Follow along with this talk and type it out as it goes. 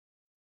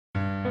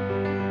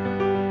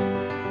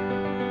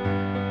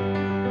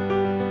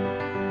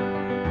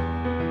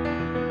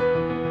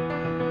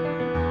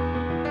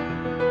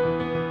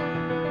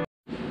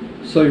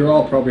So you're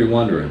all probably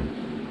wondering,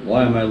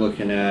 why am I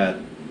looking at,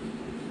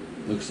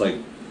 looks like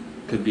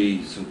could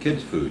be some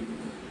kids food?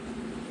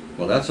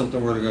 Well, that's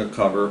something we're going to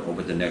cover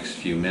over the next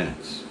few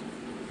minutes.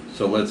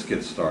 So let's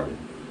get started.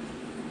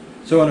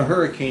 So in a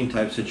hurricane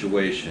type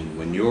situation,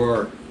 when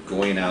you're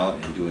going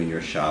out and doing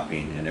your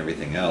shopping and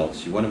everything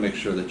else, you want to make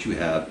sure that you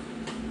have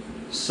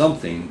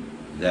something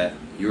that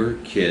your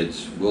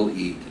kids will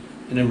eat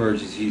in an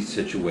emergency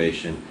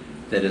situation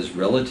that is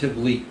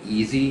relatively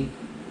easy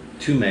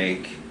to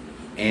make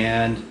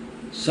and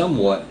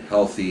somewhat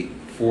healthy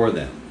for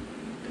them.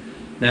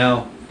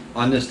 Now,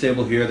 on this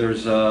table here,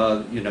 there's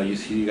you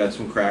see you got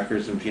some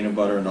crackers and peanut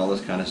butter and all this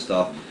kind of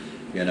stuff,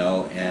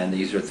 and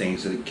these are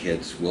things that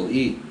kids will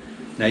eat.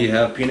 Now you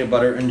have peanut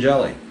butter and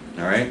jelly.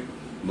 All right,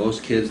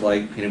 most kids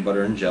like peanut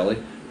butter and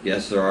jelly.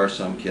 Yes, there are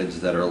some kids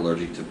that are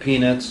allergic to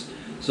peanuts,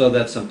 so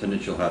that's something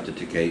that you'll have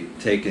to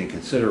take in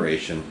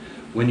consideration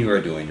when you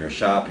are doing your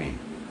shopping.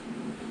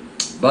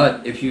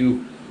 But if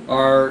you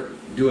are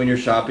doing your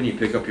shopping, you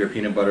pick up your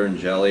peanut butter and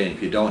jelly, and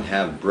if you don't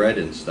have bread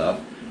and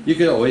stuff, you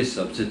could always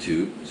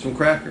substitute some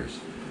crackers.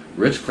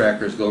 Ritz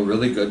crackers go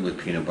really good with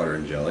peanut butter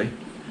and jelly.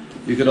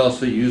 You could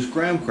also use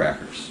graham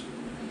crackers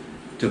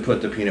to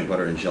put the peanut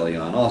butter and jelly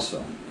on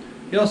also.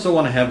 You also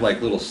want to have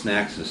like little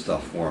snacks and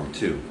stuff for them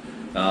too.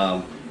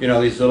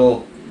 These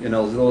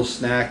little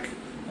snack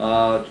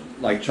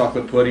like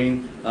chocolate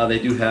pudding, they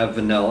do have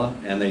vanilla,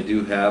 and they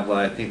do have,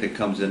 I think that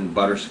comes in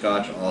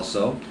butterscotch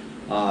also,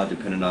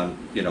 depending on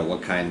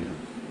what kind of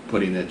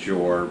pudding that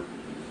your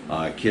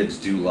kids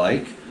do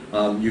like.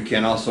 You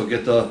can also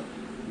get the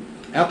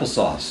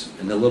applesauce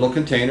in the little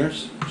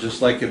containers,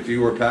 just like if you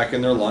were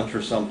packing their lunch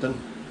or something.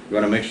 You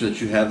want to make sure that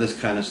you have this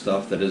kind of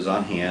stuff that is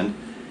on hand,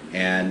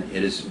 and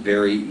it is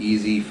very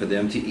easy for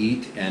them to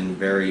eat and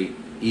very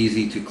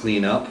easy to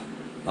clean up.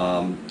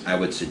 I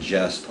would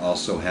suggest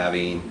also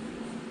having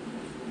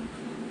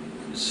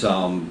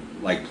some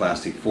like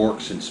plastic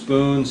forks and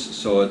spoons,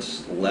 so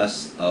it's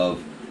less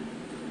of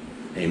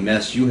a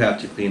mess you have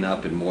to clean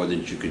up and more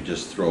than you could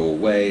just throw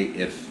away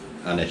if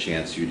on a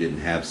chance you didn't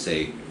have,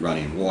 say,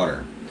 running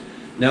water.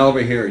 Now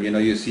over here,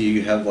 you see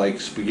you have like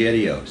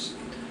SpaghettiOs.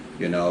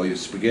 You have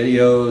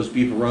SpaghettiOs,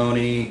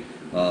 beefaroni,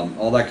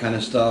 all that kind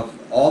of stuff.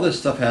 All this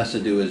stuff has to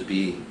do is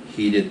be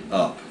heated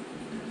up.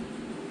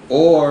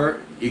 Or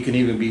it can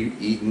even be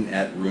eaten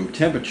at room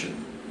temperature.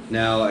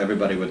 Now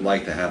everybody would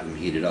like to have them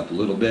heated up a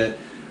little bit,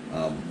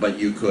 but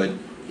you could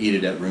eat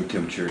it at room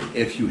temperature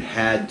if you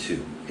had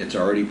to. It's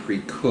already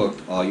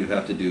pre-cooked. All you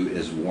have to do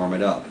is warm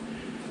it up.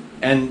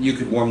 And you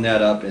could warm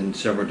that up in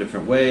several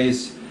different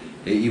ways.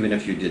 Even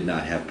if you did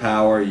not have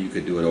power, you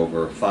could do it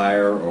over a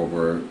fire,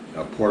 over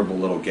a portable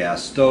little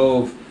gas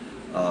stove.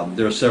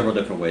 There are several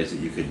different ways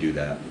that you could do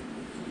that.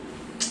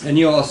 And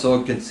you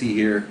also can see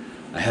here,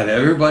 I have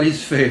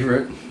everybody's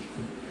favorite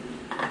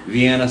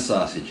Vienna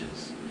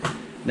sausages.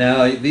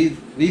 Now,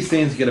 these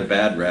things get a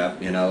bad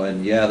rap,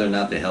 and yeah, they're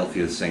not the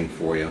healthiest thing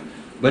for you.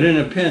 But in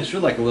a pinch,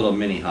 they're like a little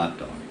mini hot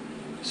dog.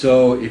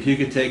 So if you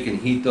could take and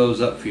heat those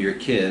up for your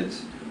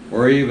kids,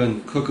 or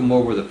even cook them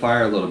over the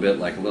fire a little bit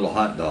like a little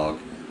hot dog,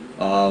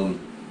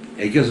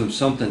 it gives them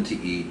something to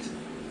eat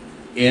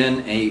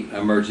in a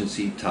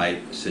emergency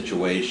type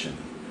situation.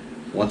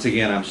 Once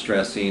again, I'm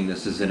stressing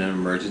this is in an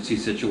emergency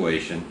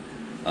situation.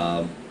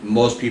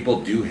 Most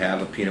people do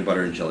have a peanut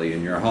butter and jelly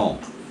in your home.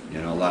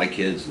 A lot of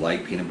kids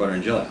like peanut butter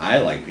and jelly. I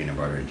like peanut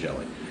butter and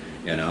jelly,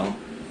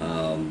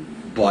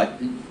 but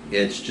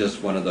it's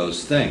just one of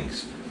those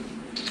things.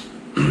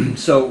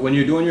 So when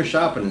you're doing your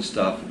shopping and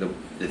stuff,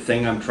 the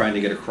thing I'm trying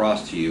to get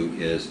across to you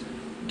is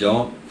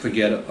don't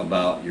forget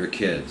about your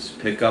kids.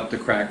 Pick up the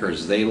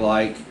crackers they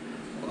like,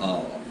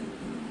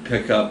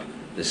 pick up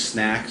the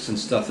snacks and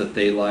stuff that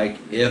they like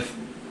if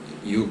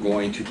you're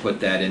going to put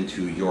that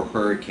into your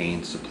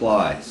hurricane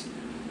supplies.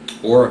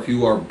 Or if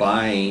you are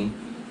buying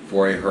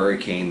for a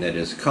hurricane that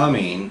is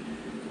coming,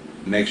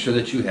 make sure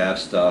that you have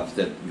stuff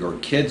that your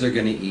kids are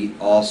going to eat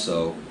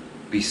also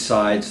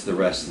besides the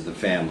rest of the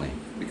family.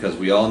 Because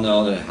we all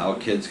know that how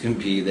kids can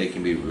be. They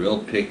can be real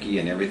picky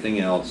and everything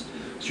else.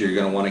 So you're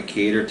going to want to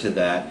cater to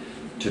that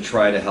to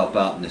try to help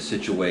out in the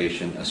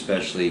situation,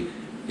 especially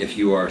if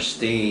you are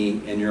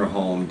staying in your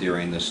home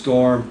during the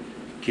storm.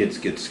 Kids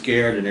get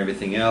scared and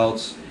everything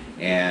else.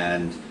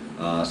 And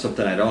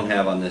something I don't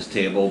have on this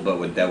table,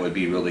 but that would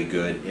be really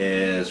good,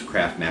 is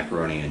Kraft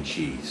macaroni and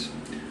cheese.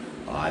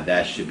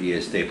 That should be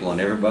a staple in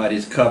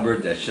everybody's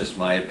cupboard. That's just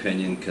my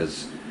opinion,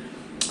 because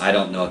I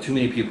don't know too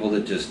many people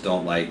that just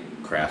don't like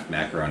Kraft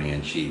macaroni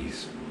and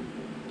cheese.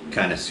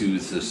 Kind of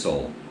soothes the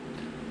soul.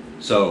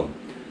 So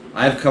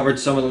I've covered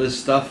some of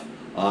this stuff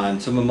on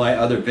some of my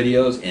other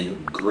videos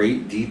in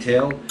great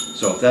detail.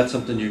 So if that's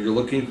something you're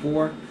looking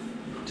for,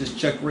 just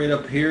check right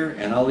up here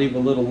and I'll leave a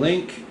little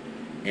link.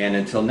 And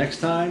until next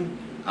time,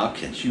 I'll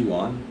catch you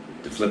on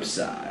the flip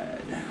side.